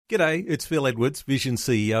G'day, it's Phil Edwards, Vision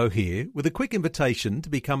CEO here, with a quick invitation to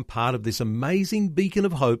become part of this amazing beacon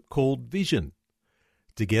of hope called Vision.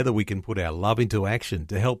 Together we can put our love into action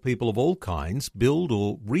to help people of all kinds build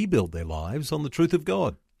or rebuild their lives on the truth of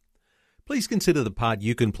God. Please consider the part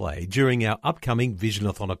you can play during our upcoming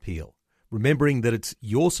Visionathon appeal, remembering that it's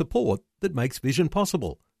your support that makes Vision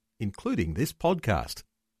possible, including this podcast.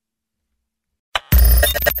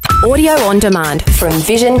 Audio on demand from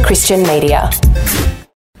Vision Christian Media.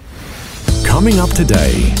 Coming up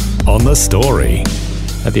today on The Story.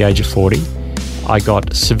 At the age of 40, I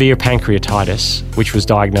got severe pancreatitis, which was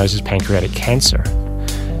diagnosed as pancreatic cancer.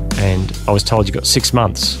 And I was told you got 6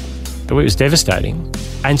 months. It was devastating.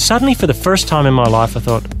 And suddenly, for the first time in my life, I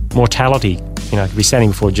thought, mortality, I could be standing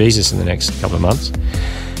before Jesus in the next couple of months.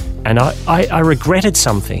 And I regretted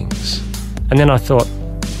some things. And then I thought,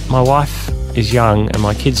 my wife is young and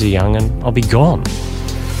my kids are young and I'll be gone.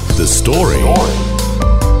 The Story.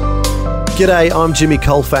 G'day, I'm Jimmy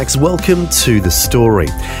Colfax. Welcome to The Story.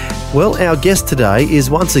 Well, our guest today is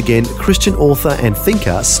once again Christian author and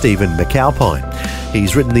thinker Stephen McAlpine.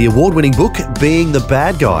 He's written the award-winning book, Being the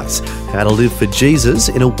Bad Guys, How to Live for Jesus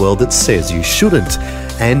in a World That Says You Shouldn't,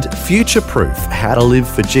 and Future-Proof, How to Live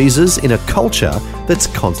for Jesus in a Culture That's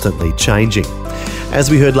Constantly Changing. As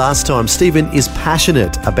we heard last time, Stephen is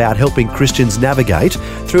passionate about helping Christians navigate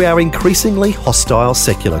through our increasingly hostile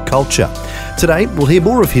secular culture. Today, we'll hear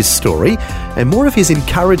more of his story and more of his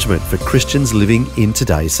encouragement for Christians living in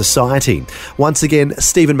today's society. Once again,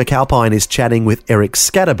 Stephen McAlpine is chatting with Eric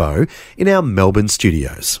Scatterbo in our Melbourne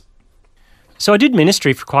studios. So I did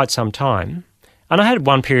ministry for quite some time, and I had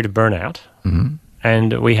one period of burnout,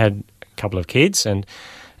 and we had a couple of kids, and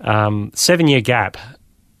 7-year gap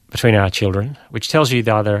between our children, which tells you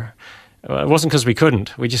it wasn't because we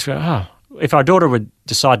couldn't. We just go, if our daughter would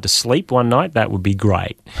decide to sleep one night, that would be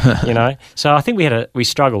great, So I think we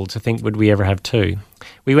struggled to think, would we ever have two?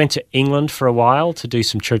 We went to England for a while to do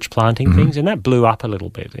some church planting things, and that blew up a little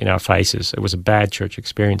bit in our faces. It was a bad church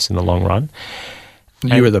experience in the long run.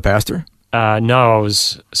 You were the pastor? No, I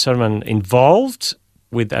was sort of involved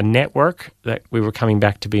with a network that we were coming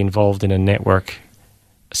back to be involved in a network,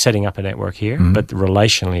 setting up a network here, but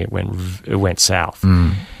relationally it went south.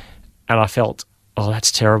 And I felt,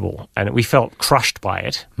 that's terrible. And we felt crushed by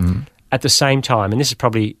it. At the same time, and this is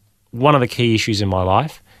probably one of the key issues in my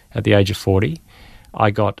life, at the age of 40, I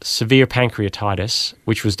got severe pancreatitis,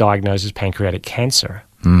 which was diagnosed as pancreatic cancer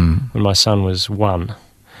when my son was 1.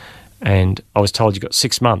 And I was told you got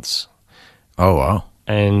 6 months. Oh, wow.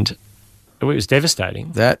 And it was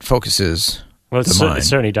devastating. That focuses the mind. It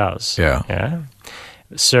certainly does. Yeah.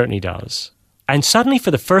 It certainly does. And suddenly,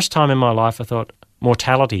 for the first time in my life, I thought,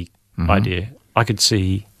 mortality idea. I could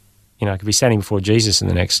see, I could be standing before Jesus in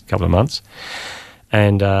the next couple of months.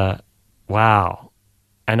 And, wow.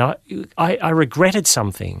 And I regretted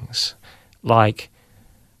some things, like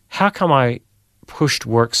how come I pushed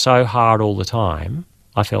work so hard all the time?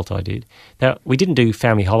 I felt I did. Now, we didn't do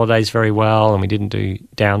family holidays very well, and we didn't do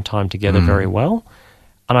downtime together very well.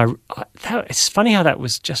 And it's funny how that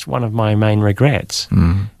was just one of my main regrets.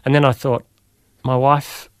 And then I thought, my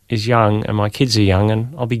wife is young and my kids are young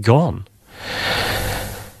and I'll be gone.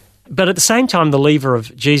 But at the same time, the lever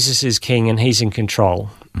of Jesus is king and he's in control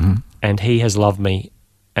and he has loved me,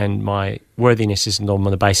 and my worthiness isn't on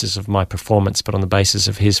the basis of my performance but on the basis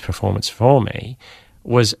of his performance for me,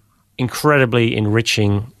 was incredibly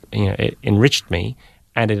enriching. It enriched me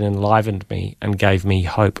and it enlivened me and gave me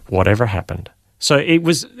hope whatever happened. So it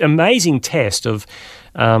was an amazing test of,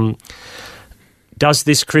 does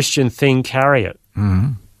this Christian thing carry it?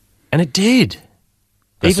 And it did.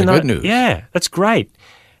 That's the good news. Yeah, that's great.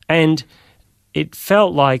 And it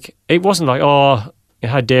felt like, it wasn't like,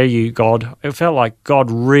 how dare you, God. It felt like God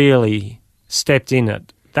really stepped in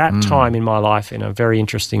at that time in my life in a very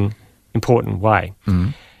interesting, important way.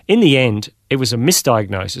 In the end, it was a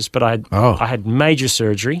misdiagnosis, but I had major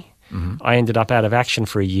surgery. I ended up out of action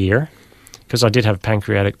for a year, because I did have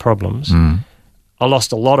pancreatic problems. I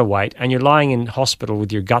lost a lot of weight, and you're lying in hospital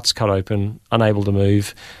with your guts cut open, unable to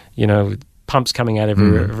move, with pumps coming out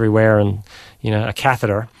everywhere and, a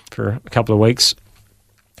catheter for a couple of weeks.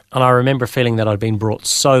 And I remember feeling that I'd been brought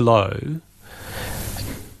so low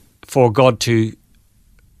for God to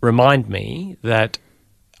remind me that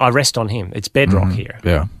I rest on him. It's bedrock here.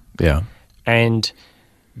 Yeah. And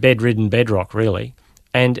bedridden bedrock, really.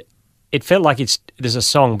 And it felt like there's a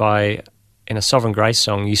song in a Sovereign Grace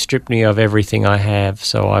song, you stripped me of everything I have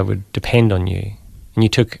so I would depend on you. And you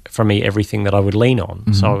took from me everything that I would lean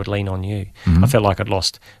on, so I would lean on you. I felt like I'd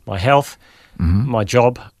lost my health, my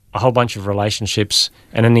job, a whole bunch of relationships,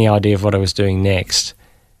 and any idea of what I was doing next.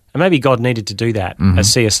 And maybe God needed to do that,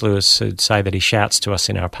 as C.S. Lewis would say that he shouts to us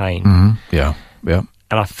in our pain. Yeah, yeah.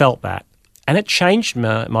 And I felt that. And it changed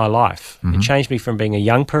my life. It changed me from being a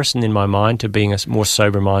young person in my mind to being a more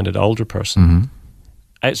sober-minded older person.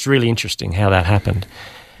 It's really interesting how that happened.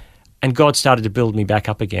 And God started to build me back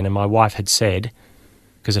up again. And my wife had said,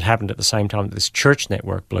 because it happened at the same time that this church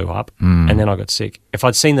network blew up, and then I got sick. If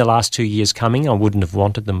I'd seen the last 2 years coming, I wouldn't have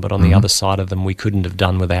wanted them, but on the other side of them, we couldn't have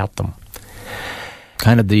done without them.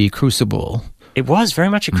 Kind of the crucible. It was very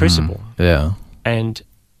much a crucible. Yeah. And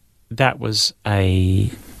that was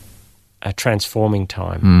a transforming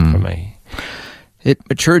time for me. It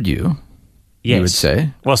matured you, yes. you would say.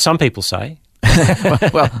 Well, some people say.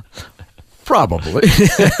 well, probably.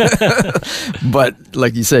 But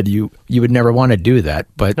like you said, you would never want to do that.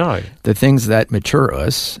 But no. The things that mature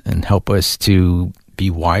us and help us to be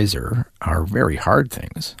wiser are very hard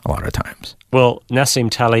things a lot of times. Well, Nassim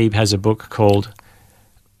Taleb has a book called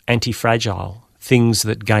Anti-Fragile, Things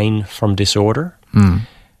That Gain from Disorder.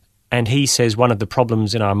 And he says one of the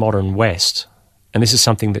problems in our modern West, and this is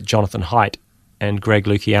something that Jonathan Haidt and Greg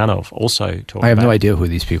Lukianov also talk about. I have no idea who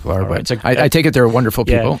these people are, but I take it they're wonderful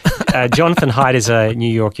people. Jonathan Haidt is a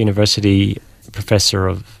New York University professor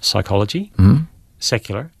of psychology,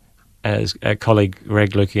 secular, as a colleague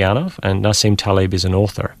Greg Lukianov, and Nassim Taleb is an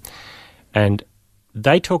author. And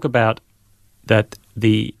they talk about that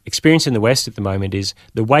the experience in the West at the moment is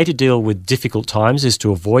the way to deal with difficult times is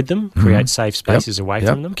to avoid them, create safe spaces away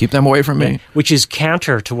from them. Keep them away from me. Which is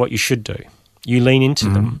counter to what you should do. You lean into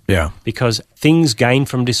them because things gain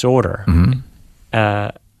from disorder.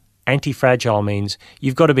 Anti-fragile means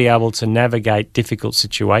you've got to be able to navigate difficult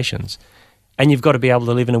situations, and you've got to be able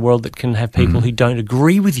to live in a world that can have people who don't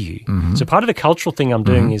agree with you. So part of the cultural thing I'm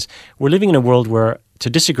doing is we're living in a world where to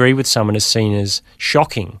disagree with someone is seen as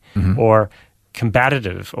shocking or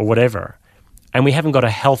combative or whatever, and we haven't got a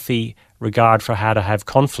healthy regard for how to have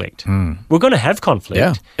conflict. We're going to have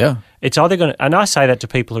conflict. Yeah. It's either going to, and I say that to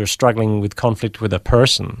people who are struggling with conflict with a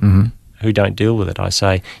person who don't deal with it. I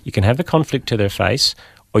say you can have the conflict to their face,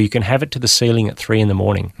 or you can have it to the ceiling at 3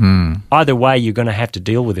 a.m. Either way, you're going to have to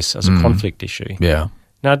deal with this as a conflict issue. Yeah.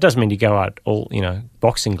 Now, it doesn't mean you go out all,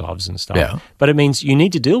 boxing gloves and stuff, but it means you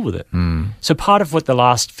need to deal with it. So part of what the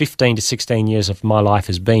last 15 to 16 years of my life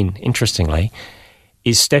has been, interestingly,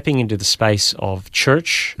 is stepping into the space of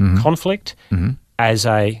church conflict as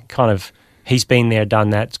a kind of, he's been there,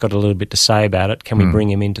 done that, it's got a little bit to say about it, can we bring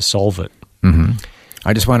him in to solve it?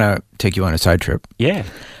 I just want to take you on a side trip. Yeah.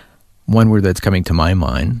 One word that's coming to my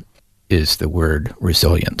mind is the word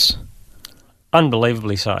resilience.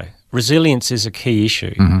 Unbelievably so. Resilience is a key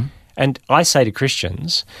issue. And I say to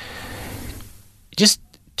Christians, just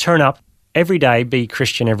turn up every day, be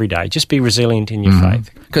Christian every day. Just be resilient in your faith.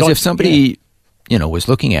 Because if somebody, was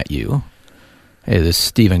looking at you, hey, this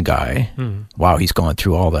Stephen guy, wow, he's gone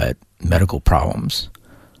through all that medical problems,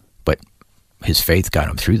 but his faith got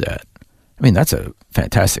him through that. I mean, that's a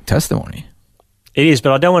fantastic testimony. It is,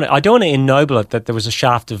 but I don't want to ennoble it that there was a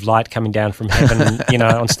shaft of light coming down from heaven,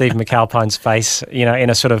 on Stephen McAlpine's face, in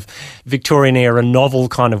a sort of Victorian era novel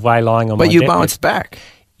kind of way lying on my deathbed. But you deathbed. bounced back.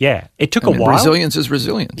 Yeah. It took a while. Resilience is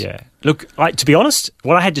resilience. Yeah. Look, to be honest,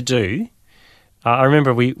 what I had to do, I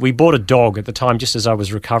remember we bought a dog at the time just as I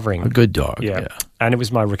was recovering. A good dog. Yeah. And it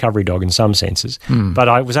was my recovery dog in some senses. But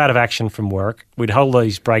I was out of action from work. We'd hold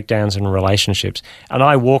these breakdowns in relationships, and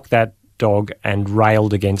I walked that dog and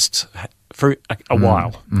railed against for a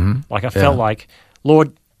while. Like I felt like,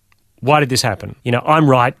 Lord, why did this happen? I'm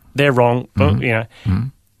right, they're wrong, and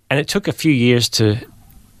it took a few years to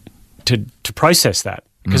process that,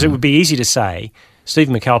 because it would be easy to say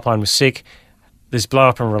Stephen McAlpine was sick, there's blow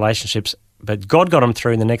up in relationships, but God got him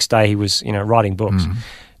through, and the next day he was writing books.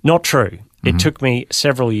 Not true. It took me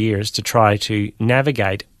several years to try to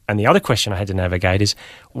navigate. And the other question I had to navigate is,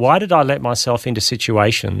 why did I let myself into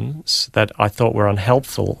situations that I thought were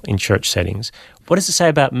unhelpful in church settings? What does it say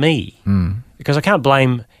about me? Because I can't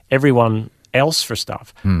blame everyone else for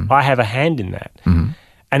stuff. I have a hand in that.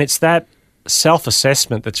 And it's that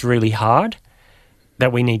self-assessment that's really hard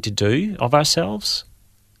that we need to do of ourselves.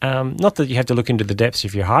 Not that you have to look into the depths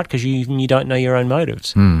of your heart, because you don't know your own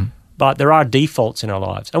motives. But there are defaults in our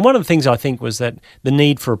lives. And one of the things I think was that the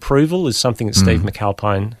need for approval is something that Steve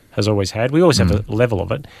McAlpine has always had. We always have a level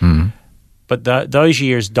of it. But those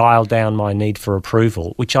years dialed down my need for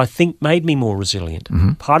approval, which I think made me more resilient.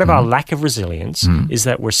 Part of our lack of resilience is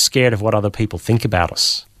that we're scared of what other people think about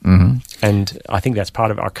us. And I think that's part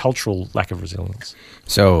of our cultural lack of resilience.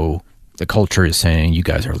 So the culture is saying you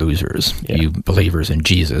guys are losers, you believers in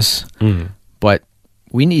Jesus. But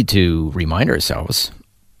we need to remind ourselves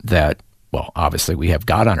that well, obviously we have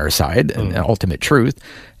God on our side and ultimate truth,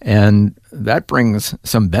 and that brings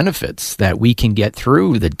some benefits that we can get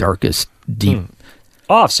through the darkest, deep.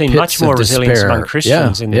 Oh, I've seen much more resilience among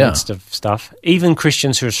Christians in the midst of stuff. Even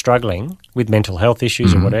Christians who are struggling with mental health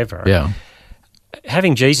issues or whatever. Yeah.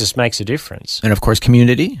 Having Jesus makes a difference. And of course,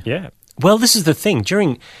 community. Yeah. Well, this is the thing.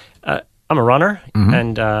 I'm a runner,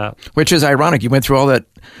 and which is ironic. You went through all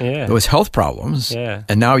those health problems,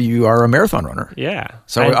 and now you are a marathon runner. Yeah.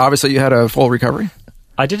 So obviously you had a full recovery?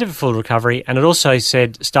 I did have a full recovery, and it also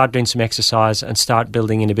said start doing some exercise and start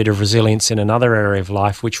building in a bit of resilience in another area of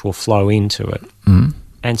life which will flow into it.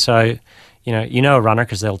 And so, you know a runner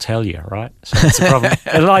because they'll tell you, right? So that's the problem.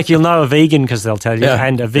 Like you'll know a vegan because they'll tell you,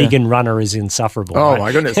 and a vegan runner is insufferable. Oh, right?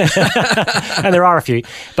 my goodness. And there are a few.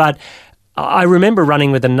 But I remember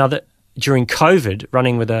during COVID,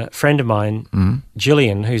 running with a friend of mine,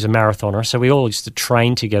 Gillian, who's a marathoner. So we all used to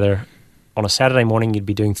train together. On a Saturday morning, you'd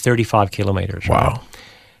be doing 35 kilometres. Wow. Right?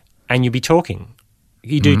 And you'd be talking.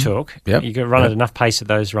 You do talk. Yep. You can run at enough pace at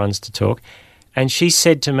those runs to talk. And she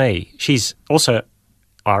said to me, she's also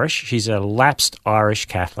Irish. She's a lapsed Irish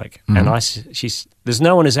Catholic. And there's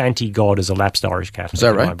no one as anti-God as a lapsed Irish Catholic. Is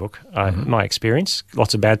that right? In my book. My experience.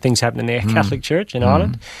 Lots of bad things happen in the Catholic Church in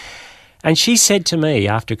Ireland. And she said to me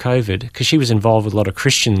after COVID, because she was involved with a lot of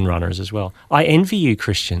Christian runners as well, I envy you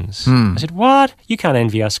Christians. I said, what? You can't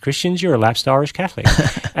envy us Christians. You're a lapsed Irish Catholic.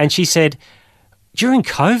 And she said, during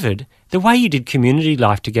COVID, the way you did community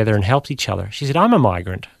life together and helped each other, she said, I'm a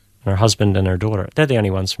migrant. Her husband and her daughter, they're the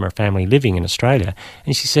only ones from her family living in Australia.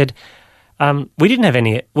 And she said, we didn't have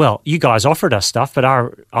any, well, you guys offered us stuff, but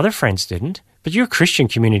our other friends didn't. But your Christian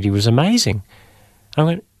community was amazing. I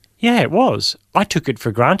went, yeah, it was. I took it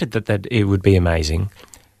for granted that it would be amazing.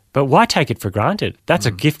 But why take it for granted? That's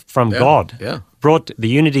a gift from God. Yeah. Brought the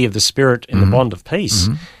unity of the Spirit in the bond of peace.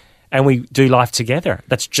 And we do life together.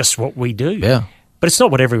 That's just what we do. Yeah. But it's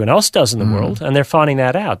not what everyone else does in the world, and they're finding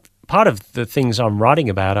that out. Part of the things I'm writing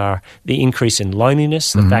about are the increase in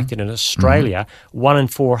loneliness, the fact that in Australia, 1 in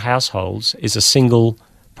 4 households is a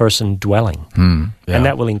single-person dwelling. And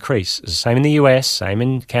that will increase. It's the same in the US, same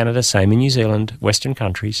in Canada, same in New Zealand, Western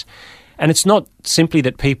countries. And it's not simply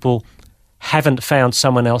that people haven't found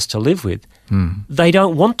someone else to live with. They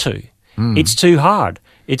don't want to. It's too hard.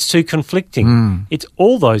 It's too conflicting. It's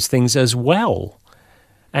all those things as well.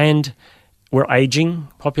 And we're aging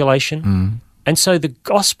population. And so the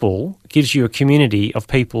gospel gives you a community of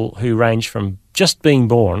people who range from just being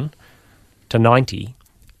born to 90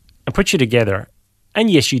 and puts you together.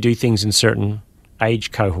 And yes, you do things in certain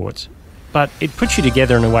age cohorts, but it puts you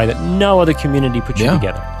together in a way that no other community puts you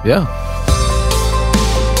together. Yeah.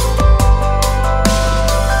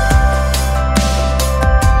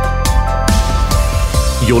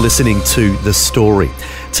 You're listening to The Story.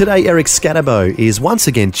 Today, Eric Scatterbo is once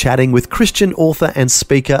again chatting with Christian author and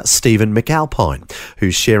speaker Stephen McAlpine,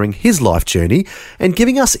 who's sharing his life journey and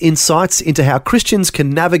giving us insights into how Christians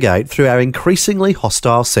can navigate through our increasingly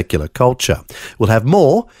hostile secular culture. We'll have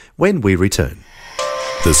more when we return.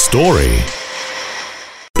 The Story.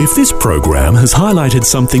 If this program has highlighted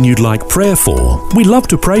something you'd like prayer for, we'd love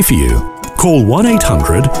to pray for you. Call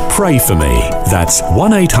 1-800-PRAY-FOR-ME. That's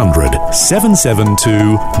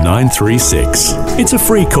 1-800-772-936. It's a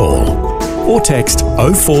free call. Or text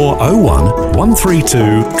 0401 132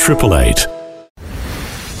 888.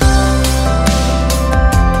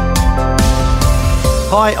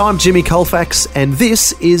 Hi, I'm Jimmy Colfax, and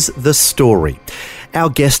this is The Story. Our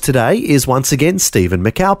guest today is once again Stephen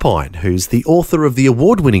McAlpine, who's the author of the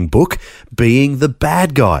award-winning book, Being the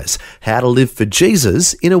Bad Guys, How to Live for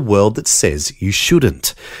Jesus in a World That Says You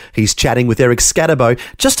Shouldn't. He's chatting with Eric Scatterbo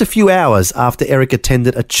just a few hours after Eric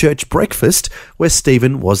attended a church breakfast where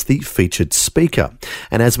Stephen was the featured speaker.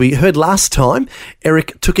 And as we heard last time,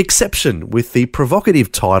 Eric took exception with the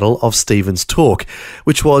provocative title of Stephen's talk,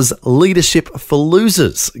 which was Leadership for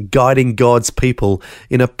Losers, Guiding God's People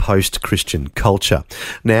in a Post-Christian Culture.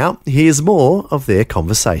 Now, here's more of their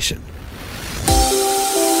conversation.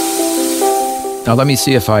 Now, let me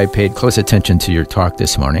see if I paid close attention to your talk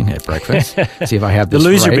this morning at breakfast. See if I have this The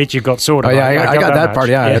loser right. bit you got sorted. Oh, yeah, I got that part.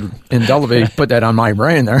 Yeah, I had indelibly put that on my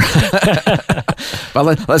brain there.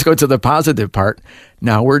 But let's go to the positive part.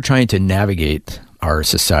 Now, we're trying to navigate our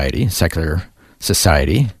society, secular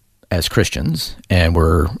society, as Christians, and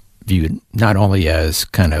we're viewed not only as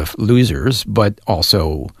kind of losers, but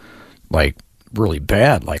also like really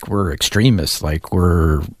bad, like we're extremists, like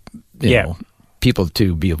we're you know, people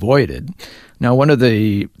to be avoided. Now, one of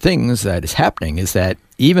the things that is happening is that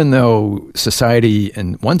even though society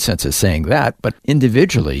in one sense is saying that, but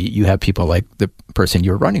individually you have people like the person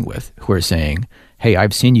you're running with who are saying, hey,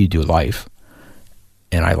 I've seen you do life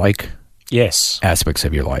and I like Yes. aspects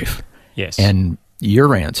of your life. Yes. And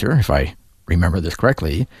your answer, if I remember this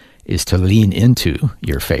correctly, is to lean into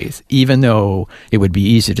your faith, even though it would be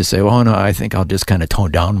easy to say, oh, no, I think I'll just kind of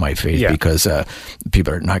tone down my faith because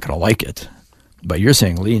people are not going to like it. But you're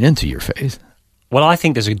saying lean into your faith. Well, I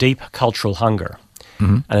think there's a deep cultural hunger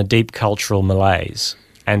and a deep cultural malaise,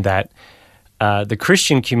 and that the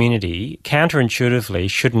Christian community, counterintuitively,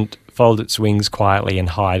 shouldn't fold its wings quietly and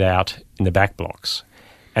hide out in the back blocks.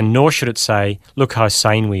 And nor should it say, look how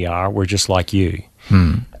sane we are, we're just like you.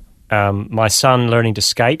 My son learning to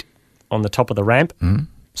skate on the top of the ramp.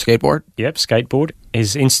 Skateboard? Yep, skateboard.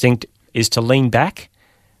 His instinct is to lean back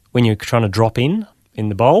when you're trying to drop in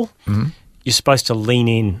the bowl. You're supposed to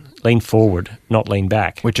lean forward, not lean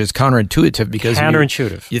back. Which is counterintuitive because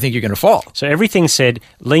counterintuitive. You think you're going to fall. So everything said,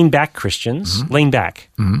 lean back, Christians, lean back.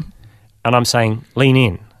 And I'm saying, lean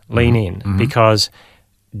in, because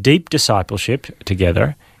deep discipleship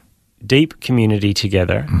together, deep community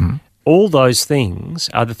together, all those things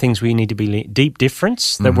are the things we need to be deep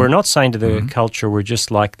difference, that we're not saying to the culture we're just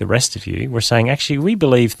like the rest of you. We're saying, actually, we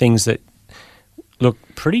believe things that look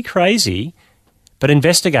pretty crazy, but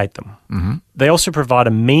investigate them. They also provide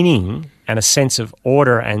a meaning and a sense of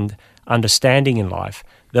order and understanding in life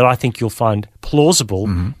that I think you'll find plausible,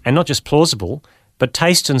 and not just plausible, but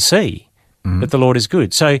taste and see that the Lord is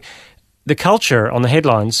good. So the culture on the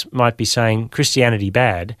headlines might be saying Christianity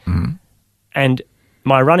bad, and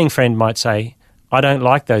my running friend might say, I don't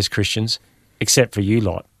like those Christians except for you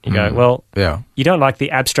lot. You go, well, you don't like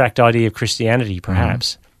the abstract idea of Christianity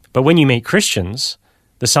perhaps, but when you meet Christians,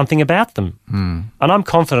 there's something about them. And I'm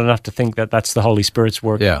confident enough to think that that's the Holy Spirit's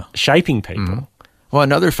work shaping people. Well,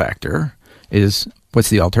 another factor is, what's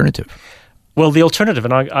the alternative? Well, the alternative,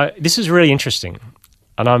 and I this is really interesting,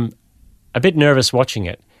 and I'm a bit nervous watching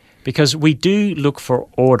it, because we do look for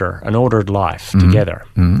order, an ordered life together.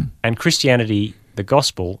 And Christianity, the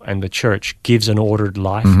gospel and the church gives an ordered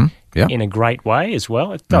life in a great way as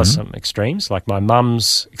well. It does some extremes. Like my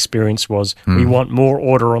mum's experience was, we want more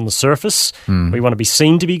order on the surface. We want to be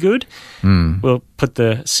seen to be good. We'll put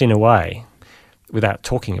the sin away without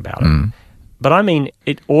talking about it. But I mean,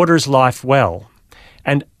 it orders life well.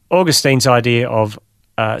 And Augustine's idea of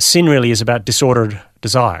sin really is about disordered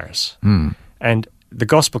desires. And the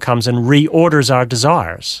gospel comes and reorders our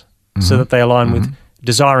desires so that they align with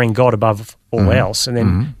desiring God above all else, and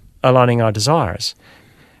then aligning our desires.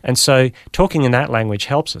 And so talking in that language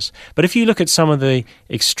helps us. But if you look at some of the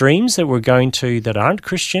extremes that we're going to that aren't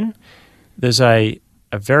Christian, there's a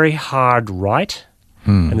very hard right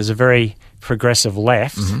and there's a very progressive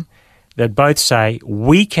left that both say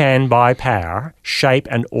we can, by power, shape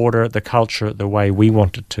and order the culture the way we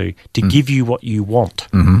want it to give you what you want.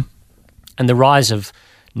 And the rise of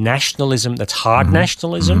nationalism, that's hard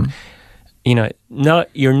nationalism, you know, no,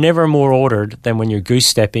 you're never more ordered than when you're goose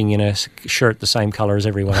stepping in a shirt the same color as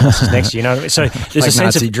everyone else's next to you. You know, so there's like a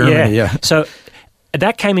sense Nazi of Germany, So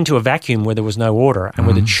that came into a vacuum where there was no order, and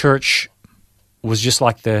where the church was just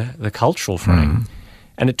like the cultural frame.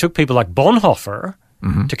 And it took people like Bonhoeffer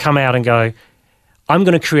to come out and go, I'm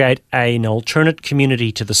going to create an alternate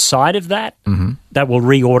community to the side of that that will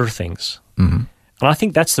reorder things. And I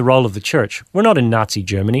think that's the role of the church. We're not in Nazi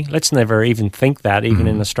Germany. Let's never even think that, even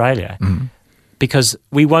in Australia, because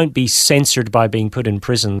we won't be censored by being put in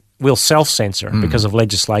prison. We'll self-censor because of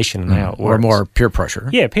legislation and how it works. Or more peer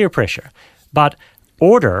pressure. Yeah, peer pressure. But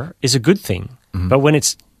order is a good thing. But when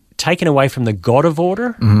it's taken away from the God of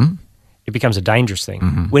order, it becomes a dangerous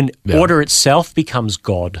thing. When order itself becomes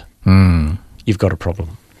God, you've got a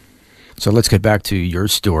problem. So let's get back to your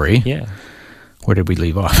story. Yeah. Where did we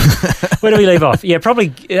leave off? Where do we leave off? Yeah,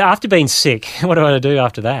 probably after being sick. What do I do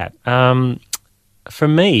after that? For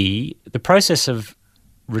me, the process of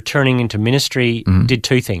returning into ministry did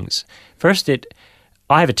two things. First,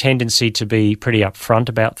 I have a tendency to be pretty upfront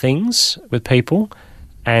about things with people,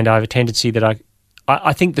 and I have a tendency that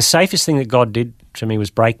I think the safest thing that God did to me was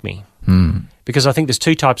break me. Because I think there's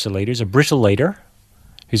two types of leaders: a brittle leader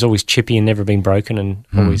who's always chippy and never been broken and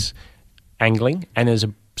always angling, and there's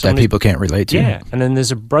that people can't relate to. Yeah, and then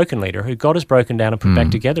there's a broken leader who God has broken down and put back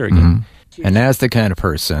together again. And that's the kind of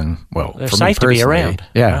person, well, they're for safe me to be around.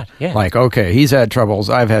 Yeah, right? Yeah. Like, okay, he's had troubles,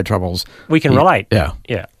 I've had troubles. We can relate. Yeah.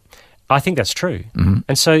 Yeah. I think that's true.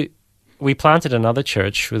 And so we planted another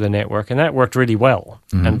church with a network, and that worked really well.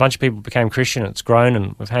 And a bunch of people became Christian, and it's grown,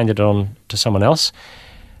 and we've handed it on to someone else.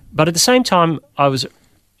 But at the same time, I was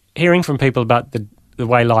hearing from people about the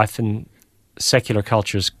way life in secular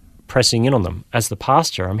cultures pressing in on them. As the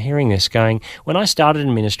pastor, I'm hearing this going, when I started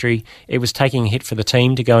in ministry, it was taking a hit for the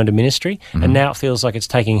team to go into ministry, and now it feels like it's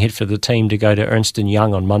taking a hit for the team to go to Ernst &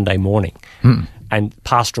 Young on Monday morning. And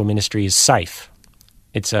pastoral ministry is safe.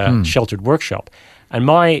 It's a sheltered workshop. And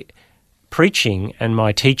my preaching and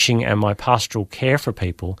my teaching and my pastoral care for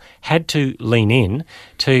people had to lean in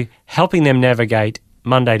to helping them navigate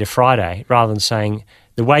Monday to Friday rather than saying,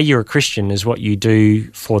 the way you're a Christian is what you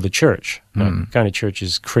do for the church. Going to church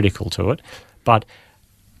is critical to it. But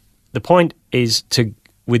the point is to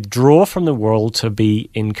withdraw from the world to be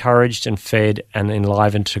encouraged and fed and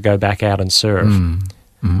enlivened to go back out and serve.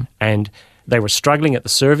 And they were struggling at the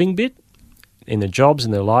serving bit in their jobs,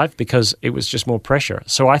 in their life, because it was just more pressure.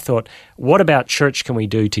 So I thought, what about church can we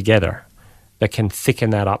do together that can thicken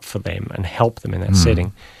that up for them and help them in that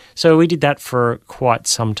setting? So we did that for quite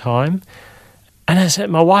some time. And as I said,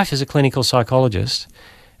 my wife is a clinical psychologist,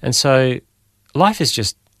 and so life is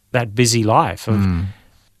just that busy life of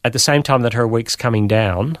at the same time that her week's coming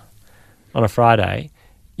down on a Friday,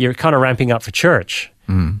 you're kind of ramping up for church.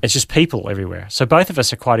 It's just people everywhere. So both of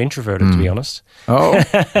us are quite introverted, to be honest. Oh,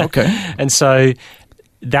 okay. And so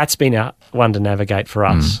that's been one to navigate for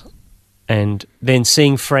us. And then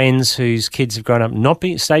seeing friends whose kids have grown up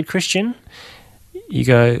stayed Christian, you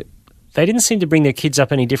go, they didn't seem to bring their kids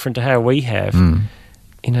up any different to how we have.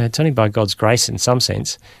 You know, it's only by God's grace in some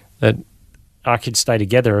sense that our kids stay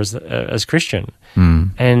together as Christian.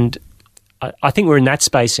 And I think we're in that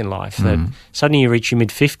space in life that suddenly you reach your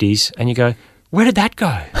mid-50s and you go, where did that go?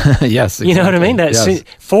 Yes, exactly. You know what I mean? That's Yes.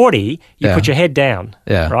 40, you put your head down,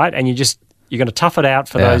 Yeah. right? And you're going to tough it out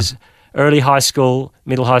for those early high school,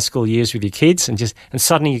 middle high school years with your kids, and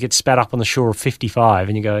suddenly you get spat up on the shore of 55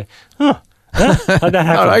 and you go, how'd that happen?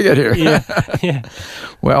 How'd I get here? Yeah.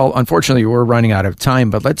 Well, unfortunately, we're running out of time,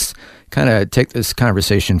 but let's kind of take this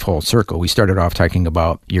conversation full circle. We started off talking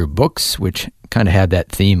about your books, which kind of had that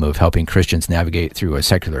theme of helping Christians navigate through a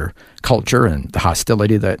secular culture and the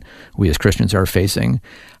hostility that we as Christians are facing.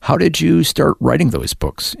 How did you start writing those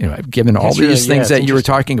books? You know, given all these things that you were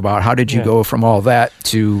talking about, how did you go from all that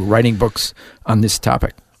to writing books on this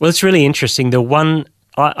topic? Well, it's really interesting. The one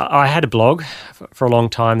I had a blog for a long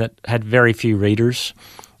time that had very few readers.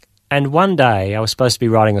 And one day I was supposed to be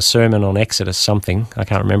writing a sermon on Exodus something, I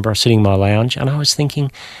can't remember. I was sitting in my lounge and I was thinking,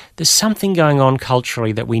 there's something going on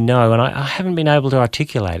culturally that we know and I haven't been able to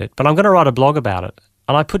articulate it, but I'm going to write a blog about it.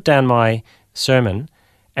 And I put down my sermon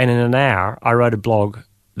and in an hour I wrote a blog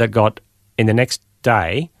that got, in the next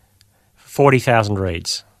day, 40,000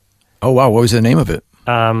 reads. Oh, wow. What was the name of it?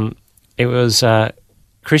 It was...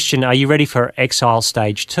 Christian, are you ready for exile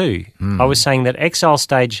stage 2? I was saying that exile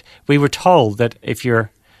stage, we were told that if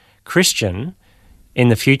you're Christian in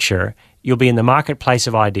the future, you'll be in the marketplace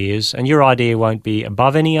of ideas and your idea won't be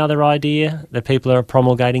above any other idea that people are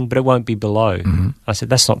promulgating, but it won't be below. I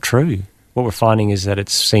said, that's not true. What we're finding is that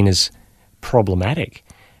it's seen as problematic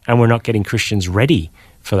and we're not getting Christians ready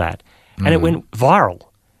for that. And it went viral.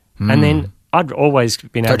 And then I'd always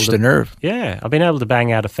been able to... Touched a nerve. Yeah, I've been able to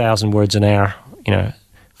bang out 1,000 words an hour,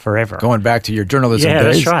 forever. Going back to your journalism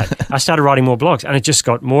days. Yeah, that's right. I started writing more blogs and it just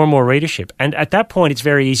got more and more readership. And at that point, it's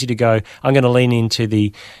very easy to go, I'm going to lean into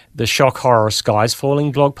the shock, horror, skies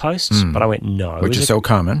falling blog posts. But I went, no. Which is so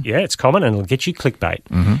common. Yeah, it's common and it'll get you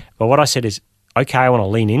clickbait. But what I said is, okay, I want to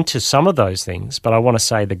lean into some of those things, but I want to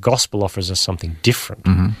say the gospel offers us something different.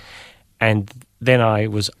 And then I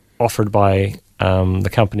was offered by the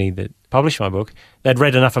company that published my book. They'd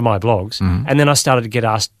read enough of my blogs. And then I started to get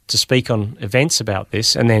asked to speak on events about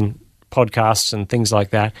this and then podcasts and things like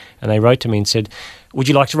that. And they wrote to me and said, would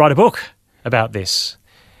you like to write a book about this?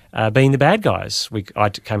 Being the Bad Guys. I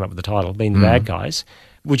came up with the title, Being the Bad Guys.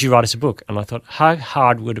 Would you write us a book? And I thought, how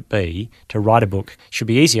hard would it be to write a book? Should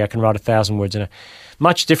be easy. I can write 1,000 words in a...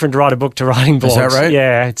 Much different to write a book to writing blogs. Is that right?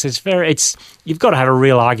 Yeah, it's you've got to have a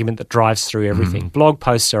real argument that drives through everything. Blog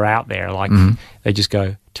posts are out there, like they just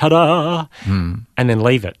go, ta-da, and then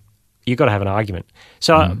leave it. You've got to have an argument.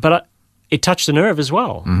 So, but it touched a nerve as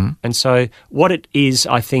well. And so what it is,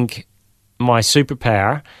 I think, my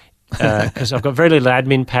superpower, because I've got very little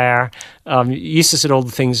admin power, useless at all the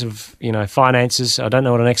things of, finances. I don't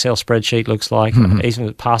know what an Excel spreadsheet looks like. Even as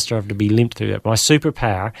a pastor, I have to be limped through that. My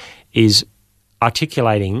superpower is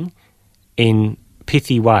articulating in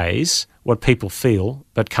pithy ways what people feel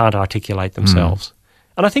but can't articulate themselves.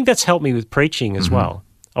 And I think that's helped me with preaching as well.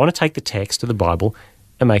 I want to take the text of the Bible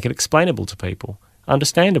and make it explainable to people,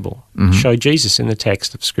 understandable, show Jesus in the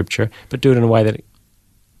text of Scripture, but do it in a way that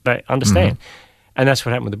they understand. And that's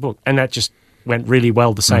what happened with the book. And that just went really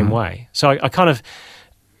well the same way. So I kind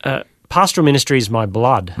of, pastoral ministry is my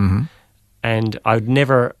blood, and I would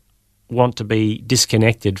never want to be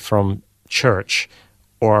disconnected from church,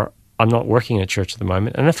 or I'm not working in a church at the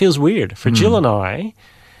moment, and it feels weird. For Jill and I,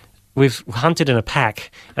 we've hunted in a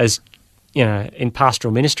pack as, in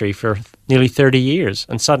pastoral ministry for nearly 30 years,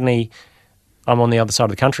 and suddenly I'm on the other side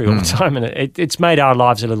of the country all the time, and it's made our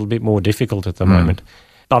lives a little bit more difficult at the moment.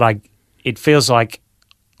 But it feels like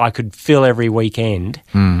I could fill every weekend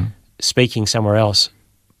speaking somewhere else.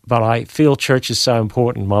 But I feel church is so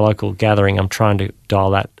important, my local gathering. I'm trying to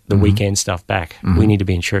dial the weekend stuff back. We need to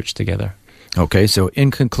be in church together. Okay, so in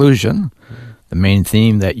conclusion, the main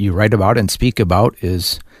theme that you write about and speak about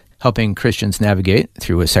is helping Christians navigate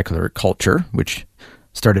through a secular culture, which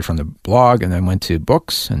started from the blog and then went to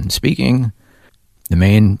books and speaking. The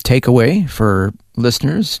main takeaway for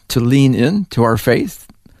listeners to lean in to our faith,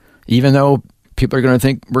 even though people are going to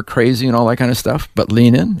think we're crazy and all that kind of stuff, but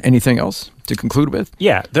lean in. Anything else to conclude with?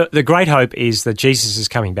 Yeah, the great hope is that Jesus is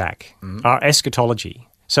coming back. Our eschatology.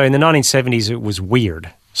 So in the 1970s, it was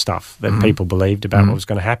weird stuff that people believed about what was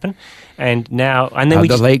going to happen. And now... and then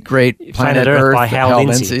the late, great Planet Earth by Hal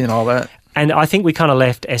Lindsey and all that. And I think we kind of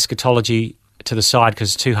left eschatology to the side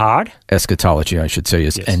because it's too hard. Eschatology, I should say,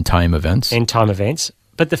 is end-time events. End-time events.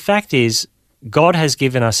 But the fact is, God has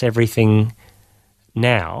given us everything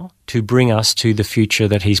now to bring us to the future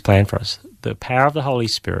that He's planned for us. The power of the Holy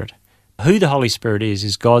Spirit. Who the Holy Spirit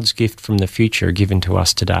is God's gift from the future given to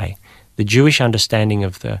us today. The Jewish understanding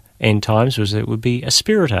of the end times was that it would be a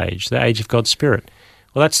spirit age, the age of God's Spirit.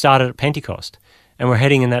 Well, that started at Pentecost, and we're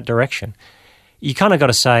heading in that direction. You kind of got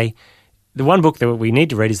to say, the one book that we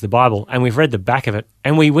need to read is the Bible, and we've read the back of it,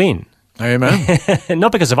 and we win. Amen.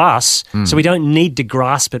 Not because of us, so we don't need to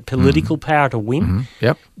grasp at political power to win.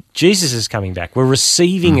 Yep. Jesus is coming back. We're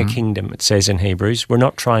receiving a kingdom, it says in Hebrews. We're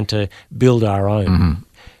not trying to build our own.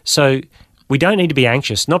 So we don't need to be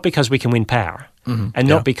anxious, not because we can win power, and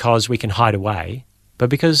not because we can hide away, but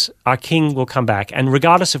because our King will come back, and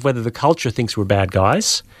regardless of whether the culture thinks we're bad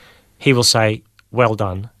guys, He will say, well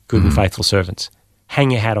done, good and faithful servants.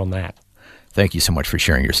 Hang your hat on that. Thank you so much for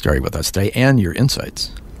sharing your story with us today and your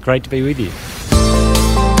insights. Great to be with you.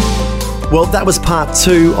 Well, that was part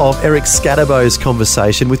 2 of Eric Scatterbo's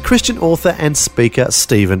conversation with Christian author and speaker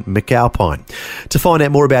Stephen McAlpine. To find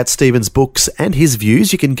out more about Stephen's books and his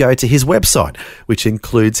views, you can go to his website, which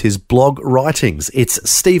includes his blog writings. It's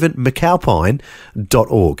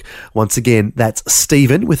stephenmcalpine.org. Once again, that's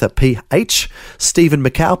Stephen with a PH,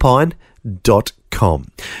 stephenmcalpine.com.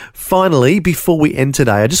 Finally, before we end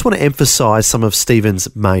today, I just want to emphasise some of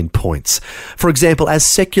Stephen's main points. For example, as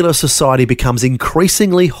secular society becomes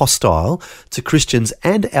increasingly hostile to Christians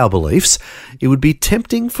and our beliefs, it would be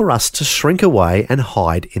tempting for us to shrink away and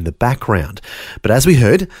hide in the background. But as we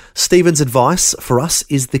heard, Stephen's advice for us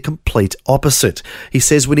is the complete opposite. He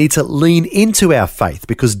says we need to lean into our faith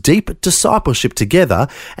because deep discipleship together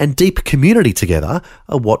and deep community together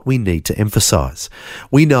are what we need to emphasise.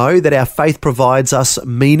 We know that our faith provides us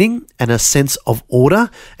meaning and a sense of order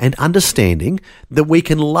and understanding that we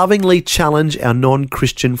can lovingly challenge our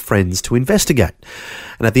non-Christian friends to investigate.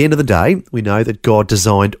 And at the end of the day, we know that God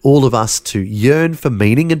designed all of us to yearn for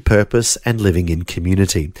meaning and purpose and living in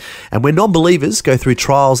community. And when non-believers go through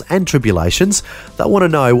trials and tribulations, they want to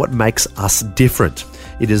know what makes us different.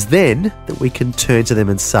 It is then that we can turn to them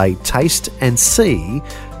and say, taste and see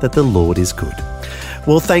that the Lord is good.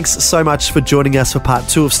 Well, thanks so much for joining us for part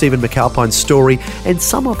 2 of Stephen McAlpine's story and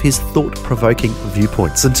some of his thought-provoking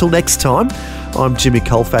viewpoints. Until next time, I'm Jimmy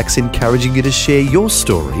Colfax, encouraging you to share your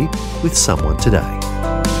story with someone today.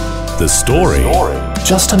 The Story.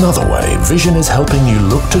 Just another way Vision is helping you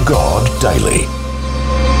look to God daily.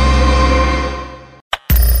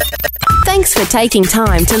 Thanks for taking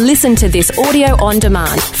time to listen to this audio on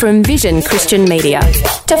demand from Vision Christian Media.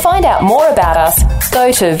 To find out more about us,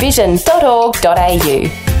 go to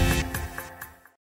vision.org.au.